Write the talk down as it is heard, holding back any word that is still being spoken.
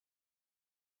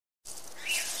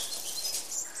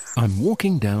I'm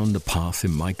walking down the path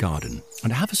in my garden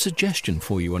and I have a suggestion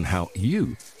for you on how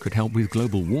you could help with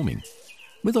global warming.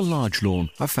 With a large lawn,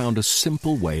 I found a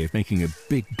simple way of making a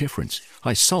big difference.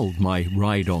 I sold my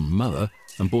ride-on mower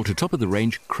and bought a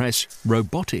top-of-the-range Cress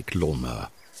robotic lawnmower.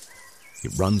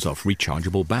 It runs off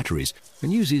rechargeable batteries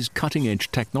and uses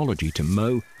cutting-edge technology to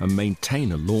mow and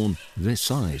maintain a lawn this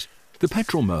size. The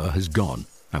petrol mower has gone,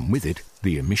 and with it,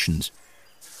 the emissions.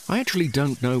 I actually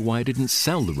don't know why I didn't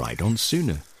sell the ride-on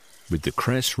sooner. With the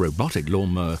Cress robotic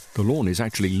lawnmower, the lawn is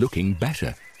actually looking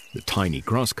better. The tiny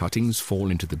grass cuttings fall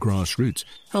into the grass roots,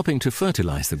 helping to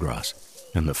fertilize the grass.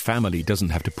 And the family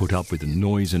doesn't have to put up with the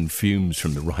noise and fumes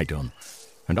from the ride-on.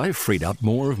 And I've freed up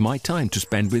more of my time to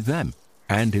spend with them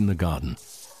and in the garden.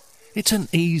 It's an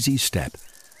easy step,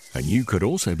 and you could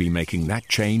also be making that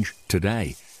change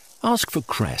today. Ask for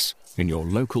Cress in your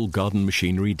local garden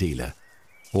machinery dealer,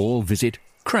 or visit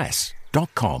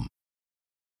cress.com.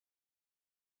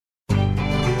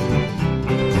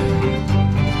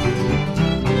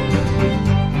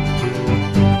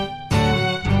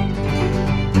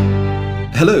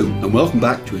 Hello and welcome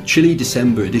back to a chilly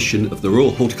December edition of the Royal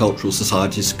Horticultural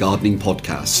Society's Gardening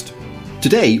Podcast.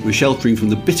 Today we're sheltering from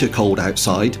the bitter cold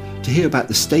outside to hear about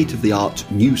the state-of-the-art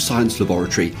new science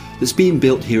laboratory that's being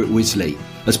built here at Wisley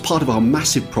as part of our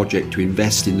massive project to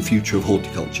invest in the future of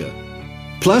horticulture.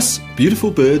 Plus,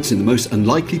 beautiful birds in the most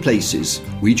unlikely places.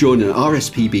 We join an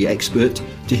RSPB expert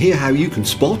to hear how you can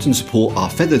spot and support our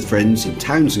feathered friends in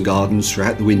towns and gardens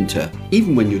throughout the winter,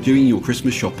 even when you're doing your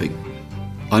Christmas shopping.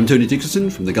 I'm Tony Dickerson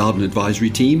from the Garden Advisory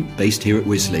Team based here at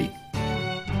Wisley.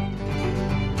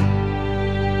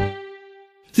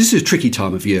 This is a tricky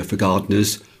time of year for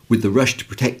gardeners, with the rush to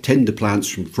protect tender plants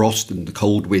from frost and the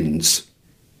cold winds.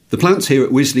 The plants here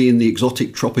at Wisley in the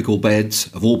exotic tropical beds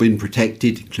have all been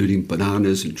protected, including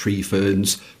bananas and tree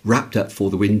ferns, wrapped up for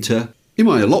the winter. In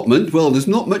my allotment, well, there's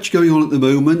not much going on at the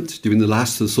moment, doing the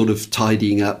last sort of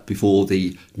tidying up before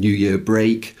the New Year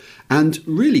break, and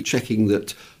really checking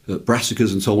that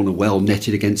brassicas and so on are well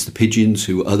netted against the pigeons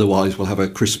who otherwise will have a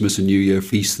Christmas and New Year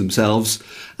feast themselves,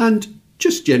 and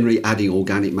just generally adding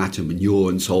organic matter, manure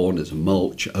and so on as a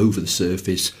mulch over the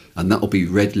surface, and that will be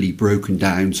readily broken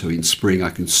down so in spring I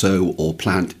can sow or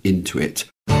plant into it.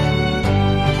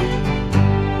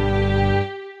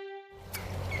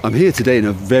 I'm here today in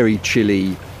a very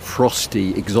chilly,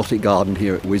 frosty, exotic garden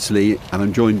here at Wisley, and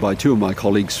I'm joined by two of my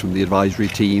colleagues from the advisory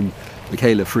team,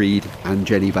 Michaela Freed and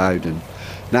Jenny Bowden.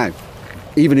 Now,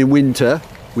 even in winter,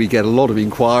 we get a lot of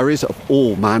inquiries of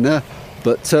all manner,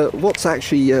 but what's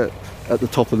actually at the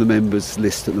top of the members'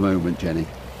 list at the moment, Jenny?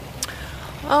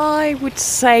 I would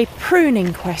say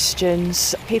pruning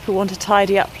questions. People want to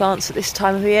tidy up plants at this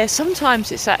time of year.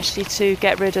 Sometimes it's actually to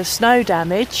get rid of snow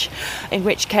damage, in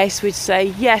which case we'd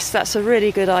say, yes, that's a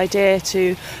really good idea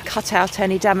to cut out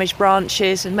any damaged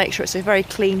branches and make sure it's a very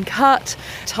clean cut,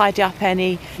 tidy up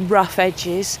any rough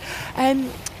edges.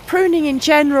 Pruning in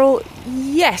general,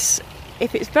 yes,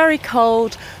 if it's very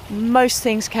cold, most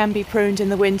things can be pruned in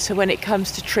the winter when it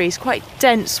comes to trees. Quite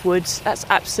dense woods, that's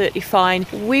absolutely fine.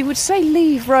 We would say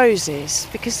leave roses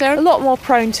because they're a lot more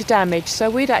prone to damage. So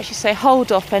we'd actually say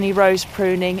hold off any rose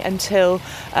pruning until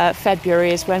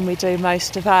February is when we do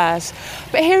most of ours.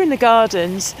 But here in the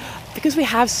gardens, because we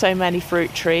have so many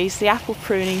fruit trees, the apple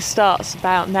pruning starts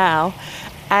about now,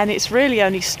 and it's really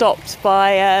only stopped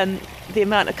by the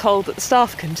amount of cold that the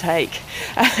staff can take.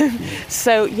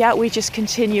 So yeah, we just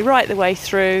continue right the way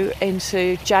through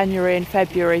into January and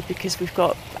February because we've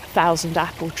got 1,000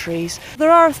 apple trees. There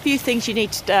are a few things you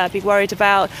need to be worried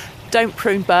about. Don't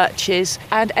prune birches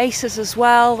and acers as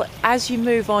well. As you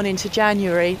move on into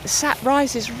January, the sap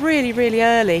rises really, really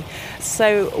early.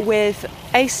 So with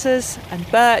acers and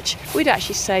birch, we'd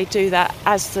actually say do that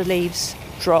as the leaves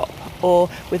drop, or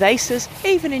with acers,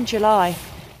 even in July.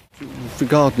 For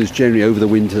gardeners generally over the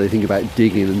winter they think about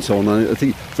digging and so on. I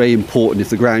think it's very important if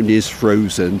the ground is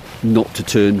frozen not to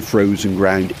turn frozen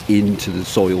ground into the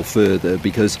soil further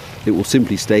because it will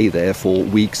simply stay there for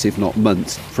weeks if not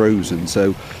months frozen.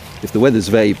 So if the weather's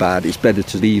very bad it's better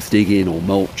to leave digging or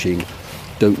mulching.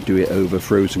 Don't do it over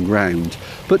frozen ground.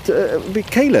 But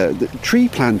Michaela, the tree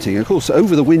planting, of course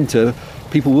over the winter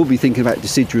people will be thinking about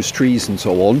deciduous trees and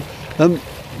so on.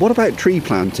 What about tree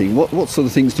planting? What sort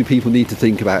of things do people need to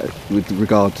think about with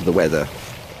regard to the weather?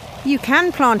 You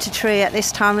can plant a tree at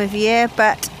this time of year,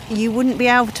 but you wouldn't be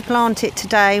able to plant it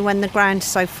today when the ground is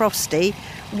so frosty.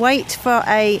 Wait for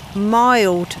a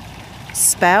mild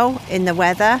spell in the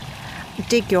weather.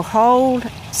 Dig your hole,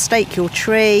 stake your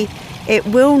tree. It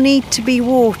will need to be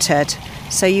watered.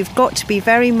 So you've got to be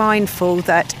very mindful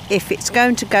that if it's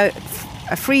going to go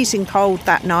a freezing cold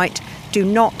that night, do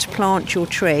not plant your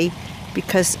tree.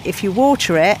 because if you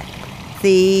water it,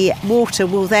 the water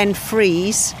will then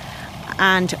freeze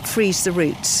and freeze the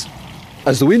roots.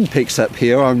 As the wind picks up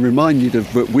here, I'm reminded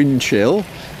of wind chill.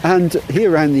 And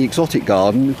here around the exotic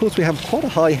garden, of course, we have quite a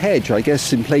high hedge, I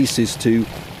guess in places to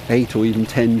 8 or even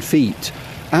 10 feet.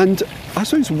 And I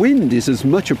suppose wind is as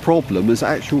much a problem as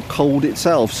actual cold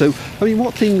itself. So, I mean,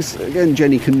 what things, again,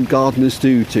 Jenny, can gardeners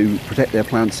do to protect their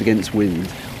plants against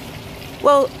wind?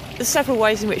 Well, there's several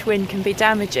ways in which wind can be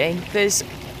damaging. There's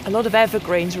a lot of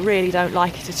evergreens really don't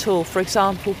like it at all. For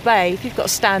example, bay. If you've got a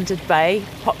standard bay,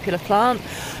 popular plant,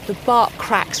 the bark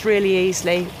cracks really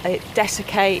easily. It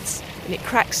desiccates and it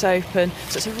cracks open.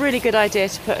 So it's a really good idea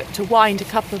to wind a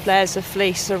couple of layers of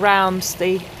fleece around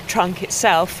the trunk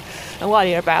itself. And while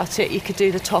you're about it, you could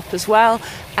do the top as well,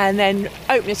 and then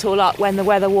open it all up when the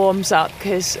weather warms up,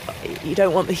 because you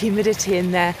don't want the humidity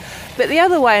in there. But the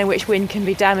other way in which wind can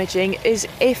be damaging is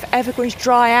if evergreens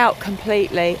dry out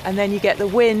completely and then you get the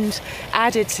wind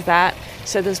added to that.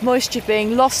 So there's moisture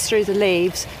being lost through the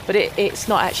leaves, but it's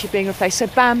not actually being replaced. So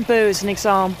bamboo is an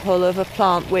example of a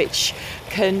plant which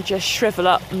can just shrivel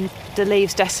up and the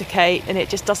leaves desiccate, and it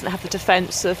just doesn't have the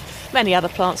defence of many other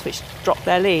plants which drop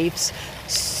their leaves.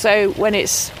 So when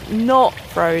it's not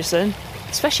frozen,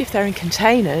 especially if they're in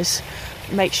containers,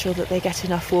 make sure that they get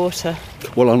enough water.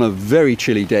 Well, on a very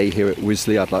chilly day here at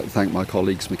Wisley, I'd like to thank my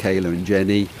colleagues Michaela and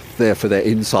Jenny there for their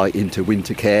insight into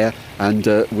winter care, and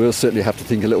we'll certainly have to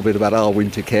think a little bit about our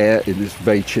winter care in this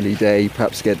very chilly day,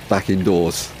 perhaps get back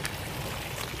indoors.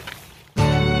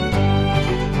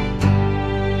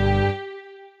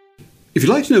 If you'd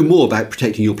like to know more about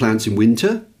protecting your plants in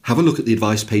winter, have a look at the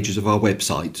advice pages of our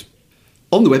website.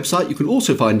 On the website you can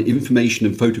also find information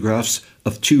and photographs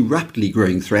of two rapidly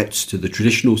growing threats to the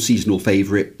traditional seasonal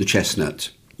favourite, the chestnut.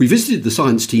 We visited the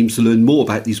science teams to learn more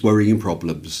about these worrying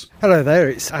problems. Hello there,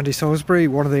 it's Andy Salisbury,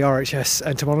 one of the RHS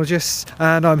entomologists,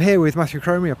 and I'm here with Matthew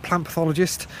Cromie, a plant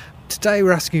pathologist. Today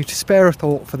we're asking you to spare a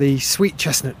thought for the sweet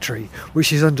chestnut tree,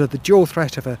 which is under the dual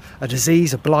threat of a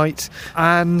disease, a blight,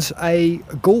 and a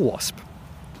gall wasp.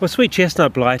 Well, sweet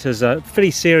chestnut blight is a pretty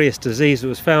serious disease that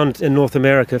was found in North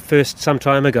America first some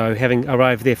time ago, having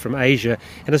arrived there from Asia,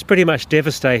 and has pretty much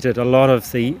devastated a lot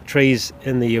of the trees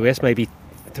in the US, maybe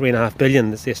 3.5 billion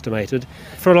that's estimated.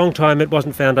 For a long time it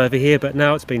wasn't found over here, but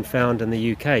now it's been found in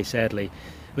the UK, sadly.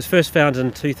 It was first found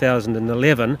in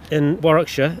 2011 in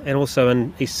Warwickshire and also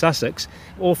in East Sussex,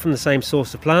 all from the same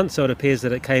source of plant, so it appears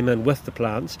that it came in with the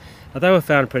plants. They were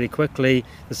found pretty quickly,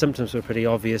 the symptoms were pretty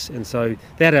obvious, and so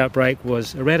that outbreak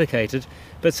was eradicated.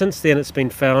 But since then it's been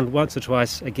found once or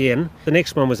twice again. The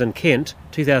next one was in Kent,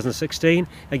 2016,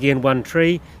 again one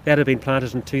tree, that had been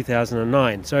planted in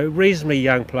 2009. So a reasonably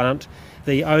young plant.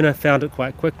 The owner found it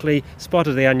quite quickly,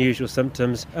 spotted the unusual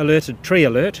symptoms, alerted Tree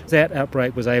Alert. That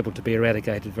outbreak was able to be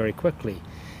eradicated very quickly.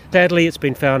 Sadly, it's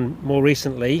been found more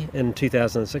recently in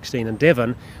 2016 in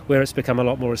Devon, where it's become a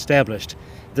lot more established.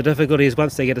 The difficulty is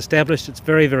once they get established, it's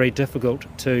very, very difficult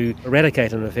to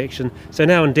eradicate an infection. So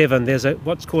now in Devon, there's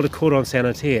what's called a cordon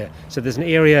sanitaire. So there's an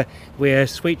area where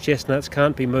sweet chestnuts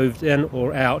can't be moved in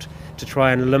or out to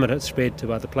try and limit its spread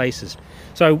to other places.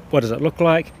 So what does it look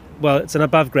like? Well, it's an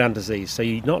above-ground disease, so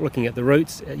you're not looking at the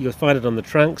roots. You'll find it on the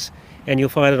trunks, and you'll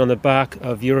find it on the bark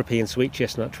of European sweet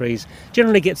chestnut trees.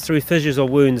 Generally gets through fissures or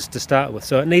wounds to start with,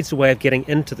 so it needs a way of getting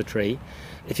into the tree.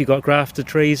 If you've got grafted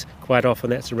trees, quite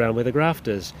often that's around where the graft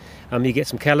is. You get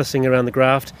some callousing around the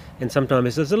graft, and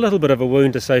sometimes there's a little bit of a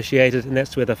wound associated, and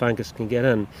that's where the fungus can get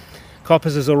in.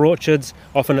 Coppices or orchards,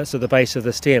 often it's at the base of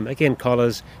the stem. Again,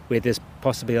 collars where there's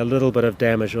possibly a little bit of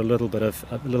damage or a little bit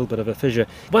of a fissure.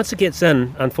 Once it gets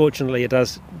in, unfortunately, it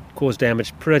does cause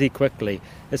damage pretty quickly.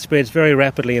 It spreads very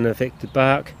rapidly in affected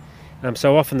bark.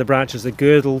 So often the branches are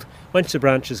girdled. Once the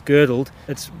branch is girdled,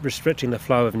 it's restricting the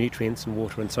flow of nutrients and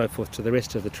water and so forth to the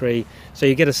rest of the tree. So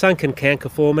you get a sunken canker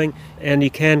forming, and you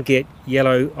can get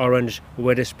yellow, orange,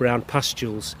 reddish brown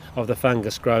pustules of the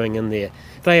fungus growing in there.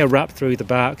 They erupt through the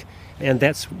bark, and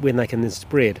that's when they can then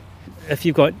spread. If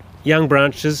you've got young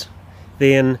branches,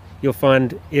 then you'll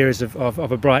find areas of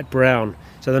a bright brown.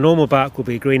 So the normal bark will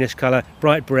be a greenish colour,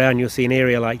 bright brown, you'll see an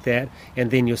area like that, and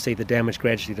then you'll see the damage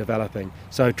gradually developing.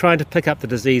 So trying to pick up the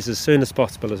disease as soon as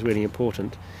possible is really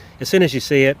important. As soon as you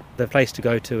see it, the place to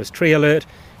go to is Tree Alert.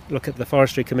 Look at the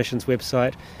Forestry Commission's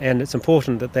website, and it's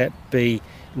important that that be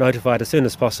notified as soon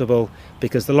as possible,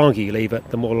 because the longer you leave it,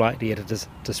 the more likely it is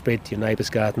to spread to your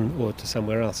neighbour's garden or to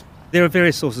somewhere else. There are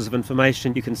various sources of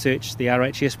information. You can search the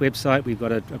RHS website. We've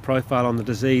got a profile on the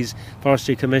disease.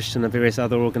 Forestry Commission and various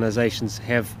other organisations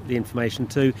have the information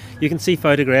too. You can see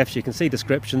photographs, you can see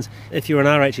descriptions. If you're an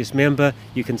RHS member,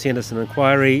 you can send us an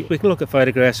inquiry. We can look at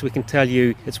photographs, we can tell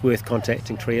you it's worth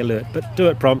contacting Tree Alert, but do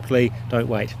it promptly, don't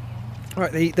wait.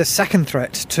 Right, the second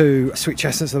threat to sweet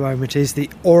chestnuts at the moment is the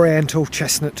Oriental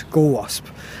Chestnut Gall Wasp.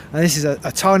 And this is a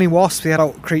tiny wasp. The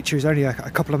adult creature is only a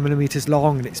couple of millimetres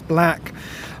long and it's black.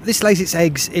 This lays its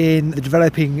eggs in the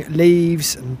developing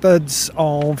leaves and buds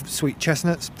of sweet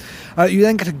chestnuts. You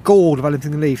then get a gall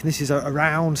developing in the leaf, and this is a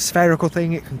round spherical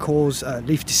thing. It can cause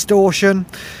leaf distortion,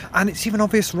 and it's even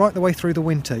obvious right the way through the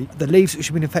winter. The leaves which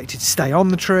have been infected stay on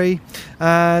the tree,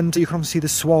 and you can obviously see the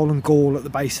swollen gall at the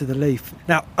base of the leaf.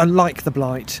 Now, unlike the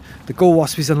blight, the gall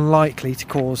wasp is unlikely to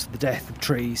cause the death of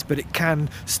trees, but it can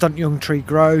stunt young tree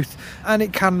growth, and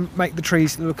it can make the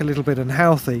trees look a little bit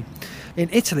unhealthy. In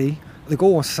Italy, the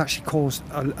gall wasp has actually caused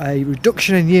a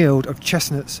reduction in yield of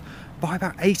chestnuts by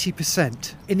about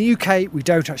 80%. In the UK, we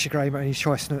don't actually grow any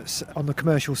chestnuts on the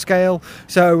commercial scale,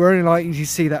 so we're only likely to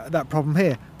see that problem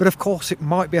here. But of course, it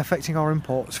might be affecting our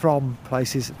imports from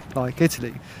places like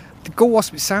Italy. The gall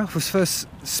wasp itself was first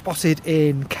spotted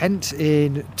in Kent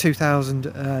in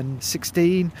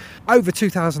 2016. Over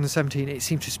 2017, it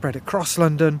seemed to spread across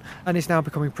London, and is now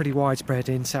becoming pretty widespread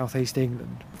in southeast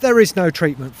England. There is no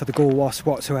treatment for the gall wasp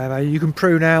whatsoever. You can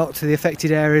prune out to the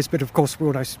affected areas, but of course we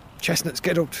all know chestnuts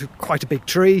get up to quite a big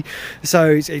tree,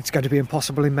 so it's going to be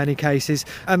impossible in many cases,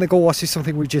 and the gall wasp is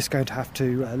something we're just going to have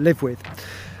to live with.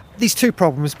 These two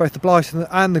problems, both the blight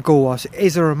and the gall wasp,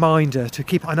 is a reminder to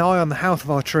keep an eye on the health of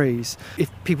our trees.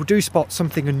 If people do spot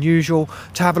something unusual,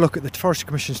 to have a look at the Forestry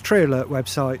Commission's Tree Alert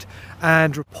website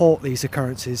and report these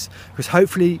occurrences, because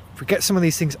hopefully if we get some of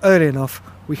these things early enough,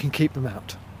 we can keep them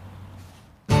out.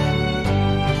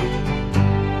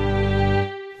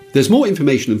 There's more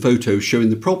information and photos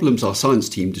showing the problems our science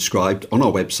team described on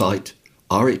our website,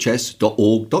 rhs.org.uk/new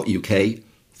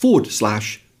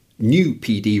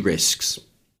PD risks.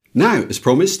 Now, as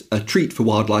promised, a treat for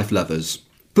wildlife lovers.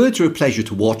 Birds are a pleasure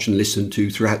to watch and listen to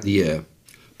throughout the year.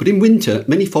 But in winter,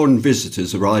 many foreign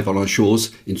visitors arrive on our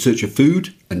shores in search of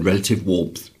food and relative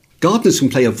warmth. Gardeners can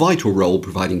play a vital role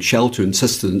providing shelter and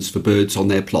sustenance for birds on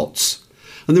their plots.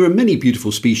 And there are many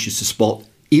beautiful species to spot,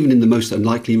 even in the most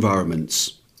unlikely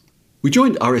environments. We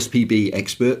joined RSPB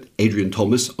expert Adrian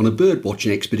Thomas on a bird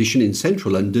watching expedition in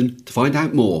central London to find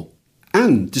out more.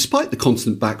 And despite the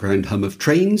constant background hum of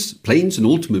trains, planes and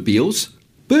automobiles,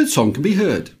 birdsong can be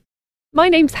heard. My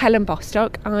name's Helen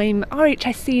Bostock. I'm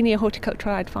RHS Senior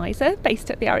Horticultural Advisor based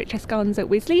at the RHS Gardens at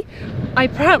Wisley. I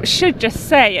perhaps should just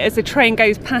say, as a train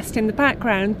goes past in the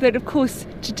background, that of course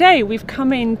today we've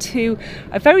come into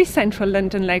a very central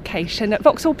London location at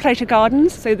Vauxhall Pleasure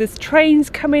Gardens, so there's trains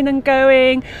coming and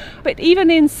going, but even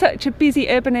in such a busy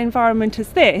urban environment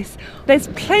as this, there's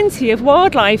plenty of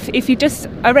wildlife if you just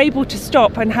are able to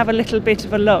stop and have a little bit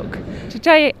of a look.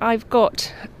 Today I've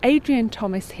got Adrian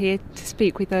Thomas here to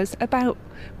speak with us about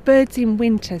birds in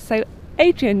winter. So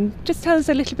Adrian, just tell us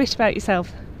a little bit about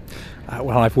yourself.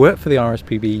 Well, I've worked for the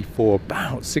RSPB for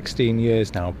about 16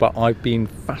 years now, but I've been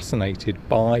fascinated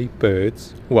by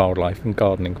birds, wildlife and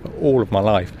gardening for all of my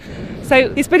life.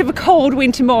 So it's a bit of a cold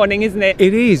winter morning, isn't it?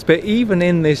 It is, but even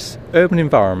in this urban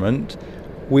environment,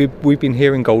 we've been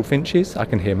hearing goldfinches, I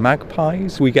can hear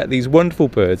magpies. We get these wonderful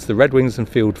birds, the redwings and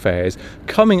fieldfares,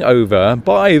 coming over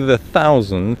by the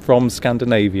thousand from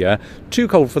Scandinavia. Too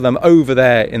cold for them over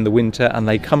there in the winter, and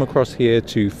they come across here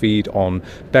to feed on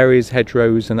berries,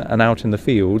 hedgerows and out in the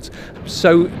fields.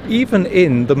 So even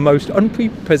in the most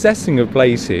unprepossessing of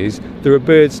places, there are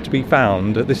birds to be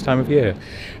found at this time of year.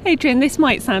 Adrian, this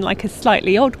might sound like a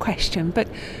slightly odd question, but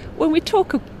when we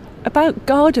talk about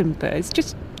garden birds,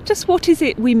 just what is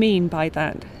it we mean by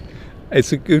that?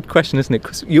 It's a good question, isn't it?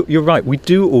 Because you're right, we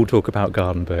do all talk about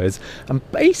garden birds, and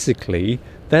basically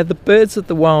they're the birds of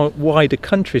the wider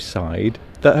countryside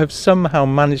that have somehow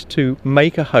managed to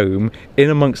make a home in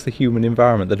amongst the human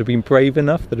environment, that have been brave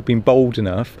enough, that have been bold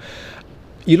enough.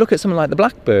 You look at something like the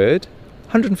blackbird.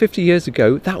 150 years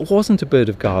ago, that wasn't a bird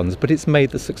of gardens, but it's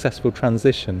made the successful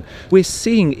transition. We're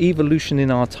seeing evolution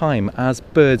in our time as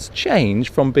birds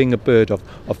change from being a bird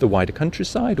of the wider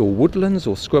countryside or woodlands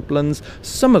or scrublands.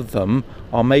 Some of them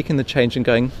are making the change and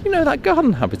going, that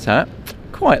garden habitat,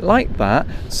 quite like that.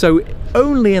 So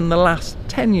only in the last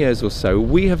 10 years or so,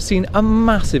 we have seen a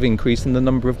massive increase in the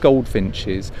number of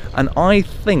goldfinches. And I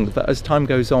think that as time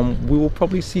goes on, we will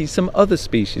probably see some other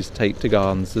species take to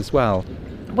gardens as well.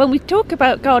 When we talk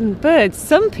about garden birds,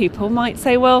 some people might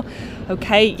say, well,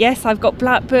 okay, yes, I've got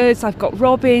blackbirds, I've got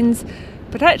robins,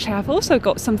 But actually I've also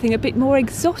got something a bit more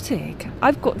exotic.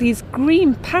 I've got these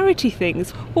green parroty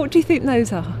things. What do you think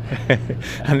those are?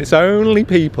 And it's only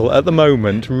people at the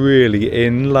moment really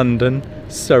in London,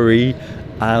 Surrey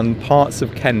and parts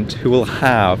of Kent who will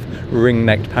have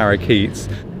ring-necked parakeets.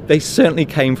 They certainly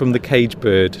came from the cage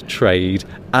bird trade,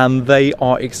 and they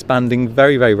are expanding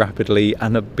very, very rapidly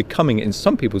and are becoming, in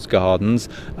some people's gardens,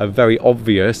 a very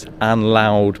obvious and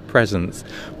loud presence.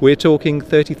 We're talking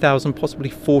 30,000, possibly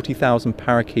 40,000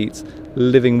 parakeets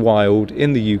living wild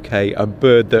in the UK, a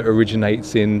bird that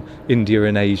originates in India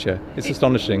and Asia. It's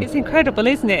astonishing. It's incredible,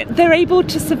 isn't it? They're able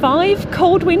to survive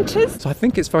cold winters? So I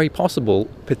think it's very possible,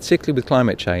 particularly with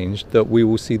climate change, that we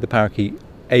will see the parakeet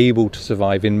able to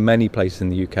survive in many places in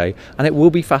the UK, and it will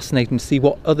be fascinating to see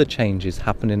what other changes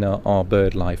happen in our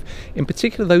bird life. In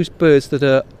particular, those birds that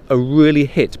are really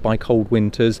hit by cold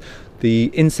winters,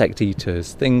 the insect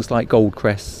eaters, things like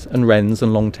goldcrests and wrens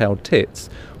and long-tailed tits.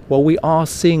 Well, we are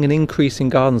seeing an increase in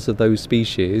gardens of those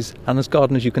species, and as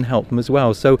gardeners you can help them as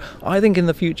well. So I think in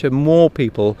the future more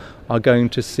people are going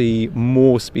to see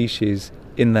more species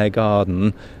in their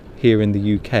garden here in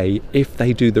the UK if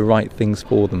they do the right things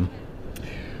for them.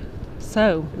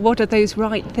 So, what are those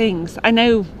right things? I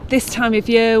know this time of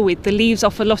year, with the leaves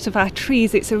off a lot of our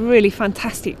trees, it's a really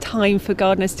fantastic time for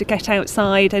gardeners to get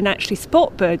outside and actually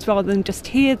spot birds rather than just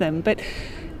hear them. But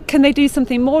can they do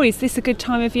something more? Is this a good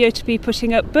time of year to be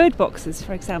putting up bird boxes,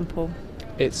 for example?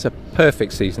 It's a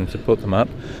perfect season to put them up.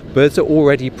 Birds are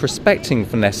already prospecting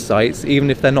for nest sites, even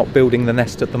if they're not building the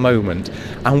nest at the moment.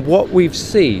 And what we've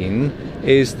seen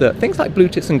is that things like blue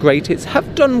tits and grey tits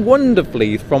have done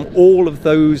wonderfully from all of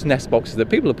those nest boxes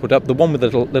that people have put up, the one with a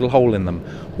little hole in them.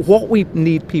 What we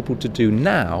need people to do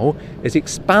now is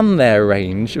expand their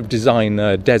range of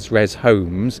designer des-res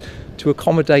homes to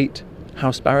accommodate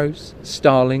house sparrows,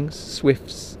 starlings,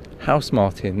 swifts, house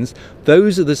martins.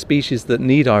 Those are the species that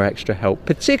need our extra help,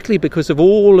 particularly because of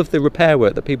all of the repair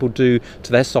work that people do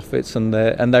to their soffits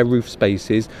and their roof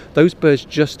spaces. Those birds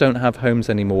just don't have homes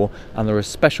anymore, and there are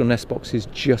special nest boxes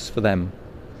just for them.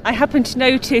 I happened to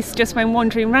notice just when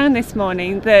wandering around this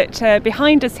morning that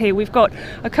behind us here we've got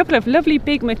a couple of lovely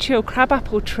big mature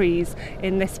crabapple trees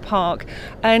in this park,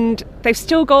 and they've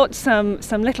still got some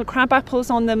little crabapples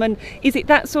on them. And is it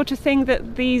that sort of thing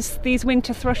that these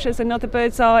winter thrushes and other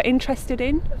birds are interested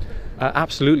in?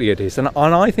 Absolutely it is, and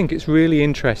I think it's really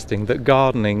interesting that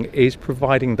gardening is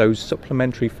providing those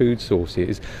supplementary food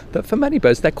sources that for many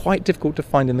birds they're quite difficult to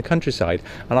find in the countryside.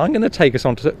 And I'm going to take us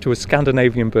on to a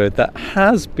Scandinavian bird that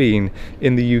has been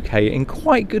in the UK in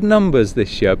quite good numbers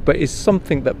this year, but is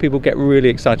something that people get really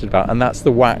excited about, and that's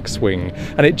the waxwing.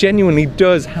 And it genuinely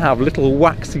does have little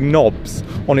waxy knobs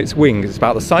on its wings. It's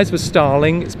about the size of a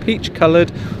starling, it's peach coloured,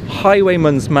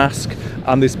 highwayman's mask,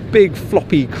 and this big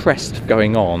floppy crest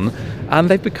going on. And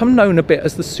they've become known a bit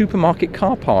as the supermarket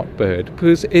car park bird,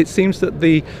 because it seems that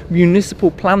the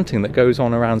municipal planting that goes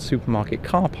on around supermarket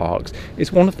car parks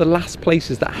is one of the last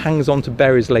places that hangs on to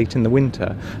berries late in the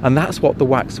winter, and that's what the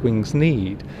waxwings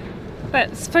need.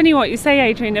 That's funny what you say,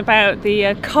 Adrian, about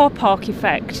the car park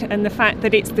effect and the fact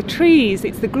that it's the trees,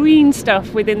 it's the green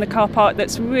stuff within the car park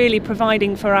that's really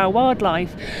providing for our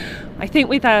wildlife. I think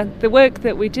with the work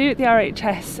that we do at the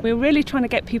RHS, we're really trying to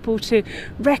get people to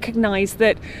recognise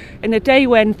that in a day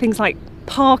when things like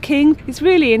parking is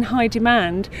really in high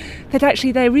demand, that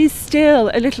actually there is still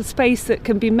a little space that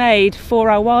can be made for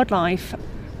our wildlife.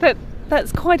 But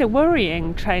that's quite a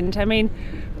worrying trend. I mean,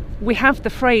 we have the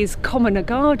phrase commoner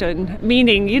garden,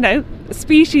 meaning, you know,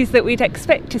 species that we'd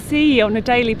expect to see on a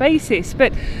daily basis,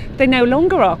 but they no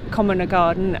longer are commoner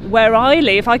garden. Where I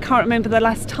live, I can't remember the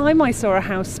last time I saw a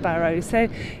house sparrow. So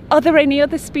are there any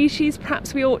other species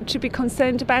perhaps we ought to be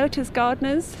concerned about as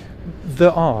gardeners?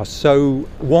 There are. So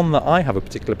one that I have a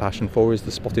particular passion for is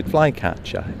the spotted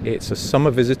flycatcher. It's a summer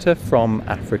visitor from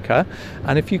Africa,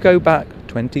 and if you go back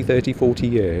 20, 30, 40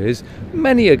 years,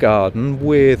 many a garden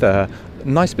with a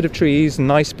nice bit of trees,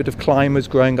 nice bit of climbers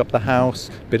growing up the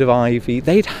house, bit of ivy,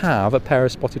 they'd have a pair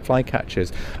of spotted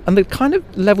flycatchers. And the kind of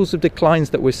levels of declines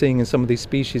that we're seeing in some of these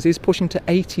species is pushing to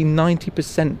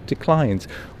 80-90% declines.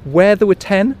 Where there were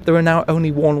 10, there are now only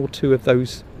 1 or 2 of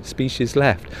those species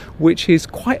left, which is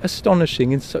quite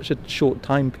astonishing in such a short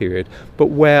time period, but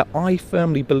where I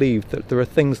firmly believe that there are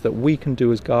things that we can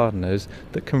do as gardeners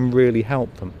that can really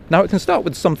help them. Now, it can start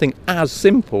with something as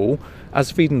simple as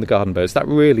feeding the garden birds. That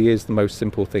really is the most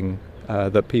simple thing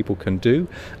that people can do,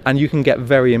 and you can get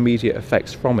very immediate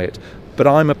effects from it. But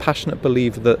I'm a passionate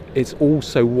believer that it's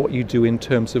also what you do in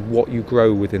terms of what you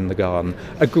grow within the garden.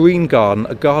 A green garden,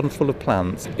 a garden full of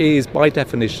plants, is by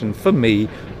definition, for me,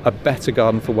 a better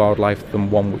garden for wildlife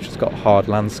than one which has got hard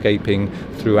landscaping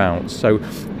throughout. So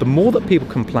the more that people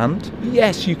can plant,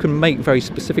 yes, you can make very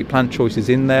specific plant choices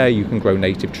in there. You can grow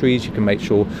native trees, you can make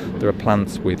sure there are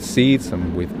plants with seeds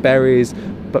and with berries.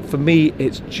 But for me,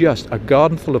 it's just a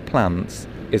garden full of plants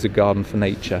is a garden for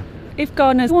nature. If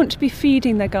gardeners want to be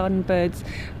feeding their garden birds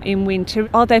in winter,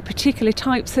 are there particular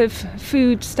types of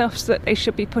foodstuffs that they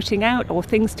should be putting out or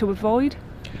things to avoid?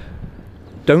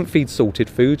 Don't feed salted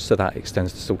food, so that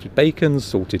extends to salted bacon,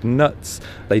 salted nuts.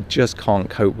 They just can't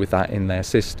cope with that in their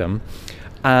system.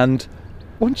 And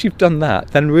once you've done that,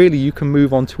 then really you can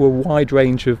move on to a wide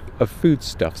range of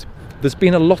foodstuffs. There's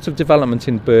been a lot of development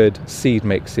in bird seed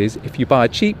mixes. If you buy a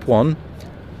cheap one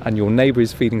and your neighbour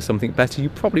is feeding something better, you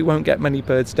probably won't get many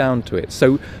birds down to it.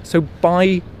 So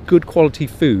buy good quality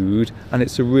food, and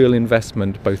it's a real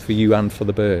investment both for you and for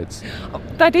the birds.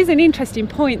 That is an interesting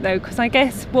point though, because I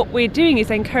guess what we're doing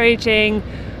is encouraging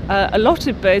a lot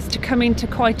of birds to come into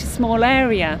quite a small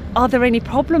area. Are there any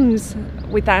problems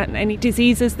with that? Any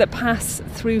diseases that pass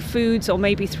through foods or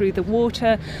maybe through the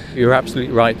water? You're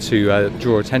absolutely right to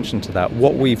draw attention to that.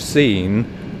 What we've seen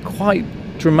quite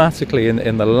dramatically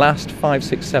in the last 5,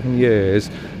 6, 7 years,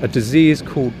 a disease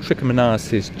called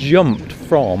trichomoniasis jumped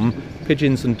from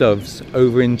pigeons and doves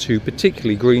over into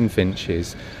particularly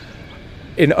greenfinches.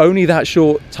 In only that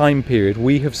short time period,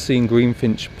 we have seen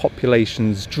greenfinch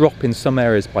populations drop in some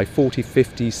areas by 40,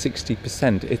 50,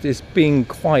 60%. It is being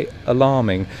quite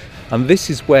alarming. And this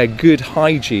is where good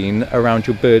hygiene around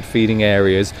your bird feeding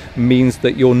areas means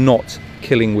that you're not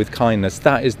killing with kindness.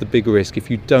 That is the big risk if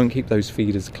you don't keep those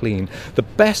feeders clean. The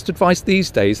best advice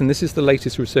these days, and this is the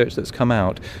latest research that's come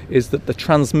out, is that the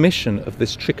transmission of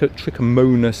this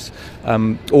trichomonas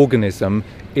organism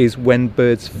is when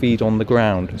birds feed on the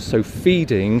ground. So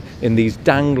feeding in these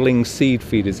dangling seed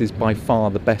feeders is by far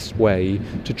the best way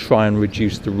to try and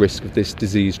reduce the risk of this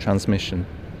disease transmission.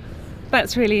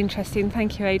 That's really interesting.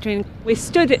 Thank you, Adrian. We're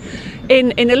stood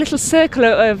in a little circle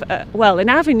of, an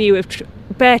avenue of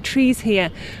bare trees here.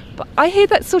 But I hear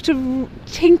that sort of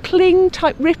tinkling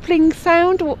type rippling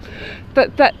sound.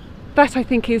 That I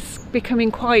think is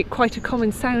becoming quite a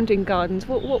common sound in gardens.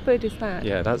 What bird is that?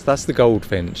 Yeah, that's the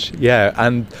goldfinch. Yeah,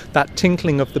 and that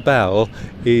tinkling of the bell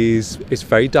is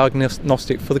very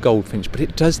diagnostic for the goldfinch, but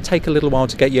it does take a little while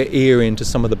to get your ear into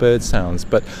some of the bird sounds.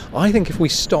 But I think if we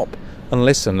stop and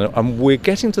listen, and we're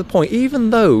getting to the point,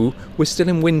 even though we're still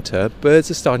in winter, birds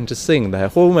are starting to sing, their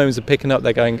hormones are picking up,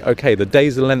 they're going, okay, the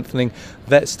days are lengthening,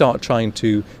 let's start trying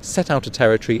to set out a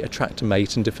territory, attract a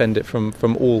mate and defend it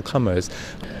from all comers.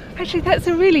 Actually, that's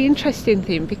a really interesting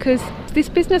thing, because this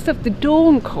business of the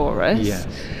dawn chorus, yes,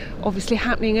 obviously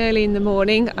happening early in the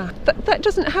morning, that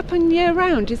doesn't happen year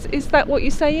round. Is that what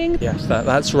you're saying? Yes,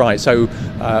 that's right. So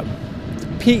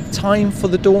peak time for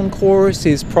the dawn chorus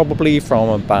is probably from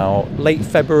about late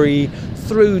February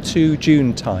through to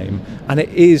June time, and it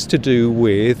is to do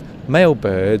with male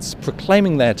birds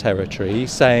proclaiming their territory,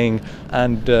 saying,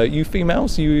 and you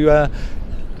females,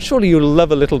 surely you'll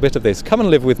love a little bit of this. Come and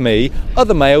live with me.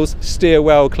 Other males, steer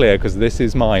well clear, because this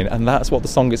is mine. And that's what the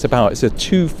song is about. It's a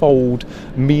twofold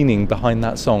meaning behind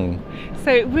that song.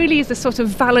 So it really is a sort of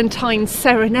Valentine's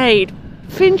serenade.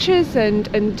 Finches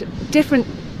and different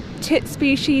tit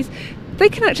species, they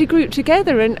can actually group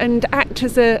together and act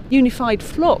as a unified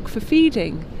flock for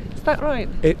feeding. Is that right?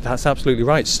 That's absolutely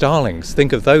right. Starlings,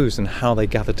 think of those and how they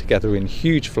gather together in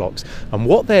huge flocks. And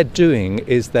what they're doing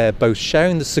is they're both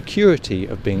sharing the security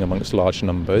of being amongst large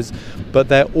numbers, but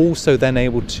they're also then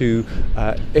able to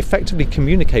effectively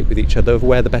communicate with each other of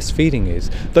where the best feeding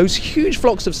is. Those huge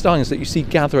flocks of starlings that you see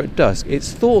gather at dusk,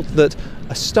 it's thought that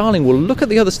a starling will look at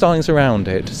the other starlings around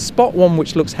it, spot one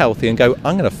which looks healthy and go,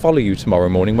 I'm going to follow you tomorrow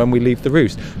morning when we leave the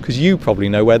roost, because you probably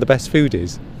know where the best food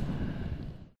is.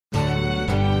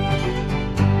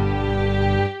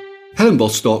 Helen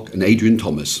Bostock and Adrian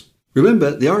Thomas.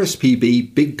 Remember, the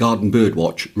RSPB Big Garden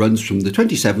Birdwatch runs from the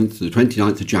 27th to the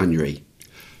 29th of January.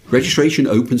 Registration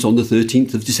opens on the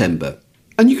 13th of December.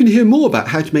 And you can hear more about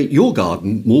how to make your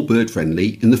garden more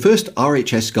bird-friendly in the first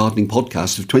RHS Gardening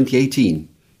podcast of 2018.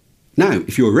 Now,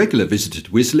 if you're a regular visitor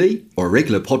to Wisley or a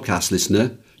regular podcast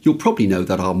listener, you'll probably know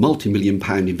that our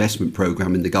multi-million-pound investment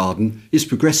programme in the garden is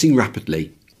progressing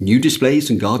rapidly. New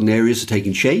displays and garden areas are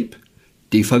taking shape,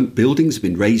 defunct buildings have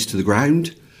been razed to the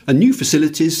ground, and new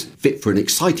facilities, fit for an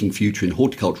exciting future in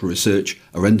horticultural research,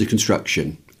 are under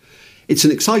construction. It's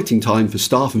an exciting time for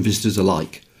staff and visitors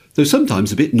alike, though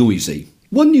sometimes a bit noisy.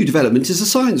 One new development is a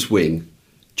science wing.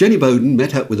 Jenny Bowden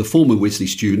met up with a former Wisley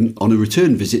student on a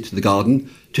return visit to the garden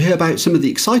to hear about some of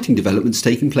the exciting developments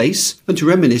taking place and to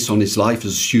reminisce on his life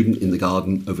as a student in the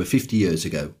garden over 50 years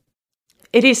ago.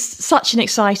 It is such an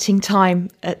exciting time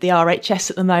at the RHS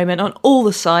at the moment on all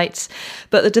the sites,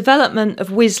 but the development of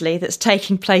Wisley that's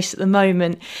taking place at the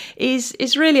moment is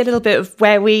really a little bit of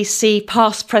where we see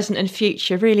past, present and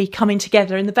future really coming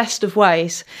together in the best of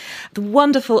ways. The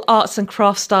wonderful arts and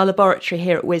crafts style laboratory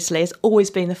here at Wisley has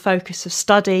always been the focus of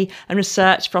study and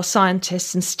research for our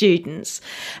scientists and students.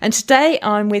 And today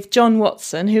I'm with John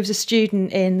Watson, who was a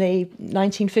student in the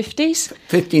 1950s.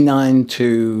 59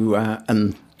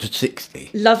 to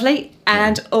 60. Lovely.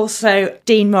 And also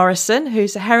Dean Morrison,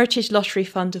 who's a Heritage Lottery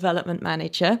Fund Development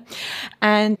Manager.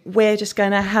 And we're just going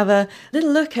to have a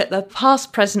little look at the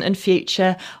past, present and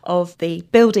future of the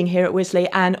building here at Wisley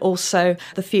and also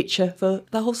the future for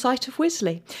the whole site of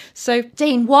Wisley. So,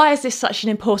 Dean, why is this such an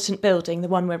important building, the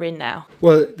one we're in now?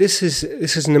 Well, this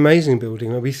is an amazing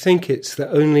building. We think it's the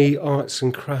only arts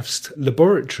and crafts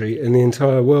laboratory in the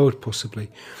entire world,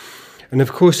 possibly. And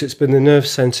of course, it's been the nerve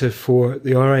centre for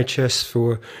the RHS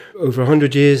for over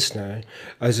 100 years now,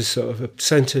 as a sort of a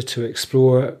centre to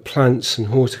explore plants and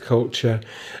horticulture,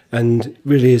 and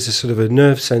really is a sort of a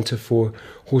nerve centre for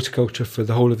horticulture for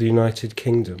the whole of the United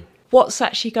Kingdom. What's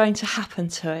actually going to happen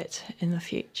to it in the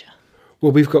future?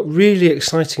 Well, we've got really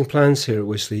exciting plans here at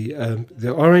Wisley. The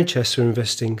RHS are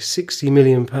investing £60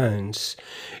 million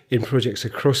in projects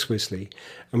across Wisley.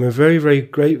 And we're very, very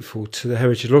grateful to the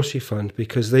Heritage Lottery Fund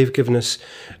because they've given us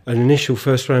an initial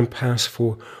first round pass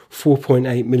for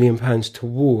 £4.8 million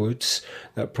towards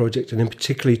that project, and in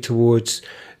particularly towards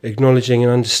acknowledging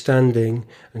and understanding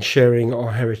and sharing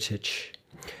our heritage.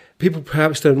 People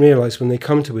perhaps don't realise when they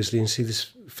come to Wisley and see this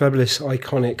fabulous,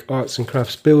 iconic arts and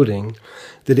crafts building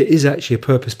that it is actually a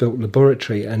purpose-built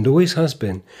laboratory and always has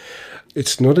been.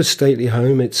 It's not a stately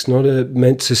home, it's not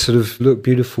meant to sort of look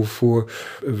beautiful for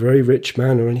a very rich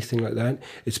man or anything like that.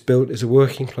 It's built as a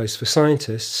working place for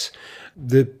scientists.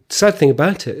 The sad thing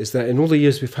about it is that in all the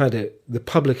years we've had it, the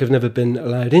public have never been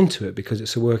allowed into it because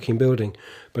it's a working building.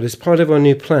 But as part of our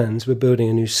new plans, we're building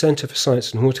a new centre for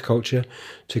science and horticulture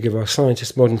to give our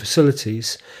scientists modern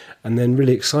facilities. And then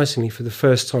really excitingly, for the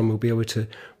first time, we'll be able to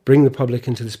bring the public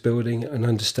into this building and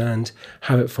understand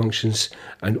how it functions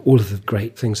and all of the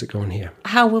great things that go on here.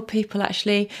 How will people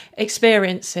actually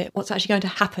experience it? What's actually going to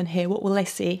happen here? What will they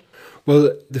see?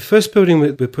 Well, the first building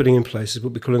we're putting in place is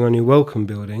what we're calling our new Welcome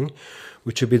Building,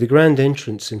 which will be the grand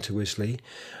entrance into Wisley.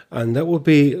 And that will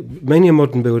be mainly a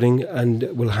modern building, and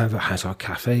has our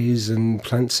cafes and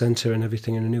plant centre and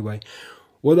everything in a new way.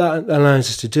 What that allows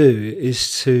us to do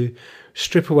is to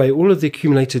strip away all of the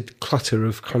accumulated clutter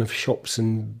of kind of shops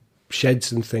and sheds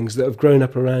and things that have grown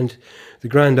up around the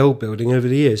grand old building over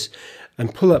the years,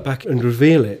 and pull that back and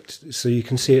reveal it so you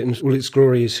can see it in all its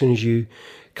glory as soon as you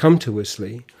come to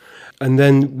Wisley. And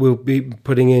then we'll be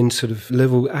putting in sort of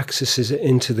level accesses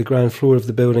into the ground floor of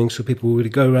the building so people will really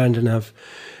go around and have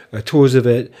tours of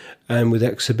it, and with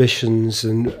exhibitions,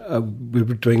 and we're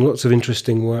doing lots of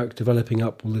interesting work developing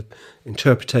up all the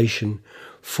interpretation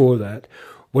for that.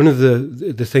 One of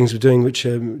the things we're doing, which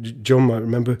John might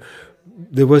remember,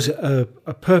 there was a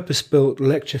purpose-built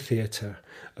lecture theatre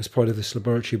as part of this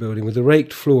laboratory building with a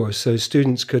raked floor so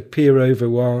students could peer over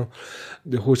while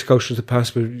the horticulture of the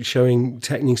past were showing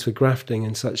techniques for grafting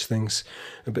and such things,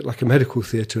 a bit like a medical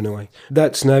theatre in a way.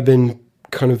 That's now been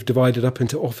kind of divided up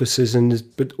into offices,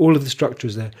 but all of the structure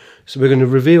is there. So we're going to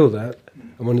reveal that.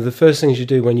 And one of the first things you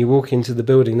do when you walk into the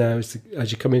building now,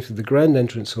 as you come in through the grand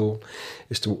entrance hall,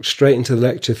 is to walk straight into the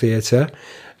lecture theatre,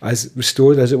 as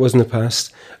restored as it was in the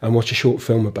past, and watch a short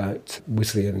film about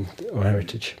Wisley and our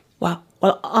heritage. Wow.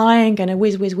 Well, I'm going to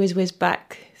whiz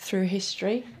back through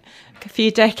history, a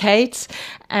few decades.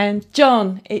 And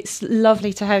John, it's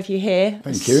lovely to have you here.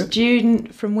 Thank you.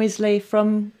 Student from Wisley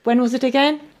from, when was it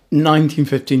again?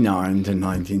 1959 to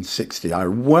 1960. I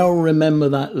well remember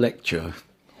that lecture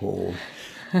hall.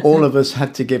 All of us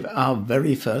had to give our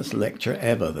very first lecture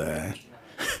ever there.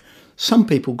 Some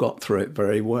people got through it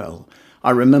very well.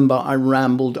 I remember I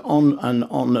rambled on and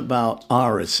on about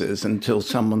irises until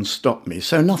someone stopped me.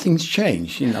 So nothing's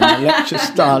changed. You know, my lecture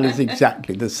style is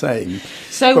exactly the same.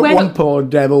 But one poor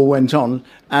devil went on,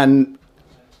 and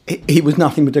he was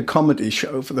nothing but a comedy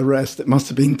show for the rest. It must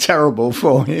have been terrible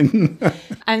for him.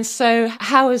 And so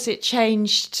how has it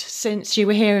changed since you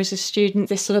were here as a student,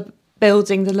 this sort of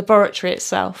building, the laboratory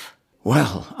itself?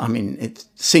 Well, I mean, it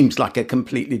seems like a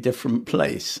completely different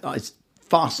place. I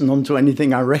fasten onto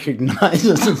anything I recognise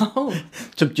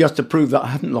just to prove that I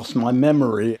haven't lost my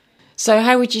memory. So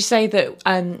how would you say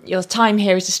that your time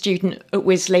here as a student at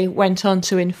Wisley went on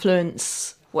to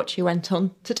influence what you went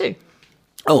on to do.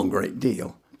 Oh, a great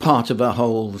deal. Part of a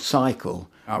whole cycle.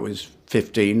 I was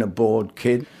 15, a bored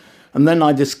kid. And then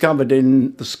I discovered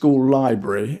in the school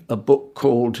library a book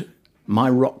called My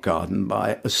Rock Garden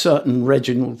by a certain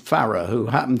Reginald Farrer, who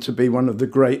happened to be one of the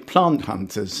great plant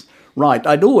hunters. Right,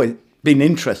 I'd always been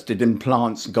interested in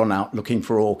plants, gone out looking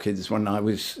for orchids when I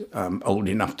was old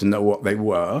enough to know what they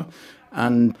were.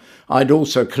 And I'd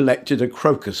also collected a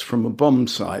crocus from a bomb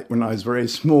site when I was very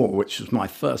small, which was my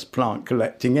first plant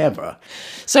collecting ever.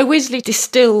 So Wisley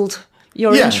distilled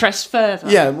your interest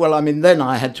further? Yeah, well, I mean, then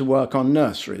I had to work on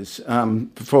nurseries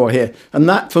before here. And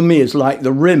that, for me, is like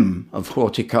the rim of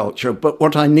horticulture. But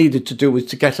what I needed to do was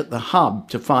to get at the hub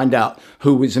to find out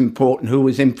who was important, who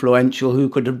was influential, who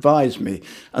could advise me.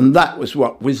 And that was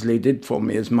what Wisley did for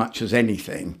me as much as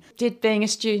anything. Did being a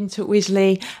student at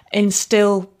Wisley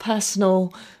instill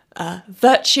personal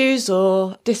virtues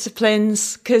or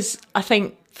disciplines? Because I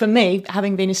think, for me,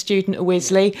 having been a student at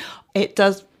Wisley, it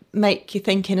does make you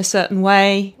think in a certain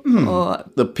way? Or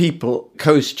the people,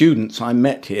 co-students I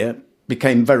met here,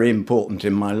 became very important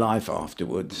in my life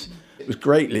afterwards. It was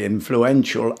greatly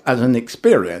influential as an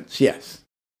experience, yes.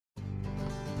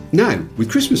 Now,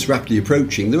 with Christmas rapidly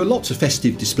approaching, there are lots of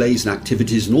festive displays and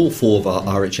activities in all 4 of our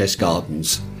RHS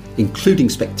gardens, including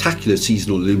spectacular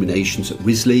seasonal illuminations at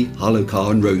Wisley,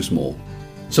 Harlow-Carr and Rosemore.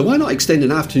 So why not extend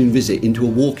an afternoon visit into a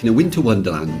walk in a winter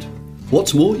wonderland?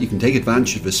 What's more, you can take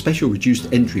advantage of a special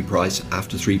reduced entry price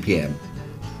after 3 p.m.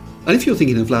 And if you're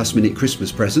thinking of last-minute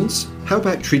Christmas presents, how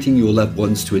about treating your loved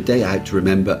ones to a day out to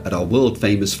remember at our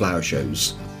world-famous flower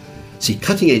shows? See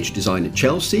cutting-edge design at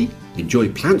Chelsea, enjoy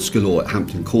plants galore at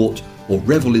Hampton Court, or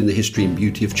revel in the history and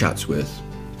beauty of Chatsworth.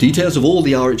 Details of all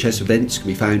the RHS events can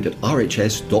be found at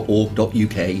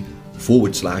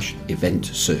rhs.org.uk/event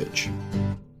search.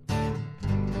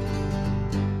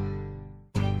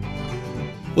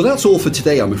 Well, that's all for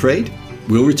today, I'm afraid.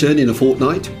 We'll return in a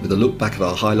fortnight with a look back at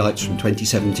our highlights from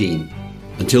 2017.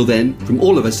 Until then, from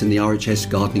all of us in the RHS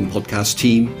Gardening Podcast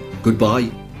team, goodbye,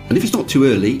 and if it's not too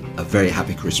early, a very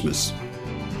happy Christmas.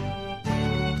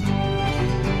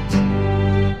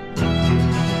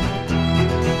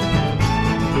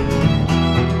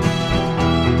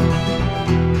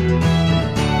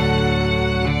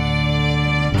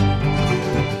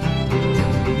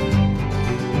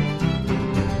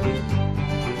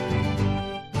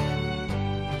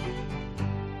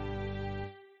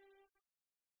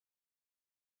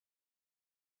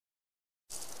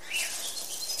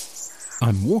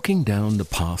 I'm walking down the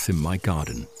path in my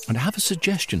garden, and I have a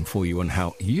suggestion for you on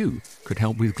how you could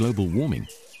help with global warming.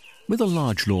 With a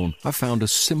large lawn, I found a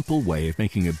simple way of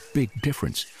making a big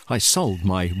difference. I sold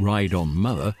my ride-on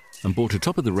mower and bought a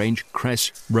top-of-the-range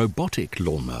Cress robotic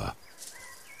lawnmower.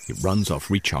 It runs off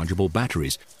rechargeable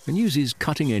batteries and uses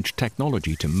cutting-edge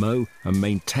technology to mow and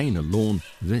maintain a lawn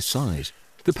this size.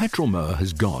 The petrol mower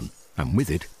has gone, and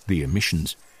with it, the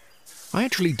emissions. I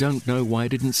actually don't know why I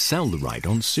didn't sell the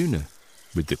ride-on sooner.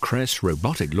 With the Cress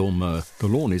robotic lawnmower, the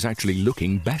lawn is actually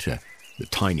looking better. The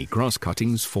tiny grass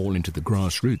cuttings fall into the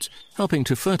grass roots, helping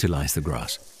to fertilise the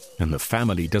grass. And the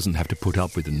family doesn't have to put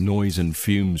up with the noise and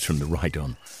fumes from the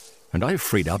ride-on. And I've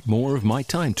freed up more of my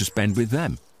time to spend with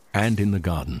them and in the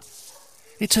garden.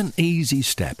 It's an easy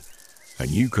step,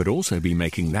 and you could also be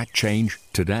making that change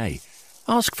today.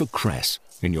 Ask for Cress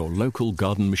in your local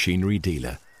garden machinery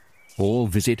dealer, or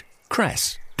visit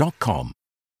cress.com.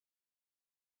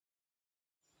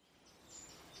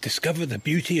 Discover the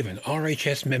beauty of an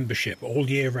RHS membership all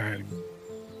year round.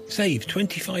 Save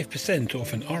 25%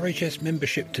 off an RHS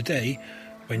membership today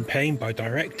when paying by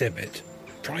direct debit.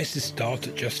 Prices start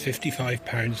at just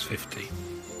 £55.50.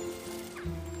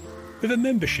 With a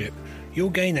membership, you'll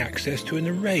gain access to an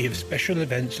array of special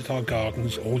events at our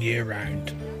gardens all year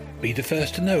round. Be the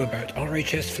first to know about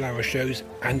RHS flower shows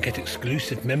and get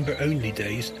exclusive member-only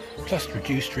days, plus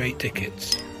reduced rate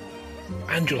tickets.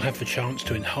 And you'll have the chance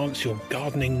to enhance your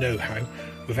gardening know-how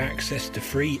with access to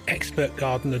free expert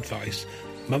garden advice,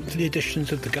 monthly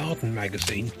editions of the Garden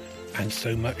magazine, and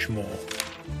so much more.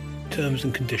 Terms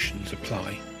and conditions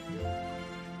apply.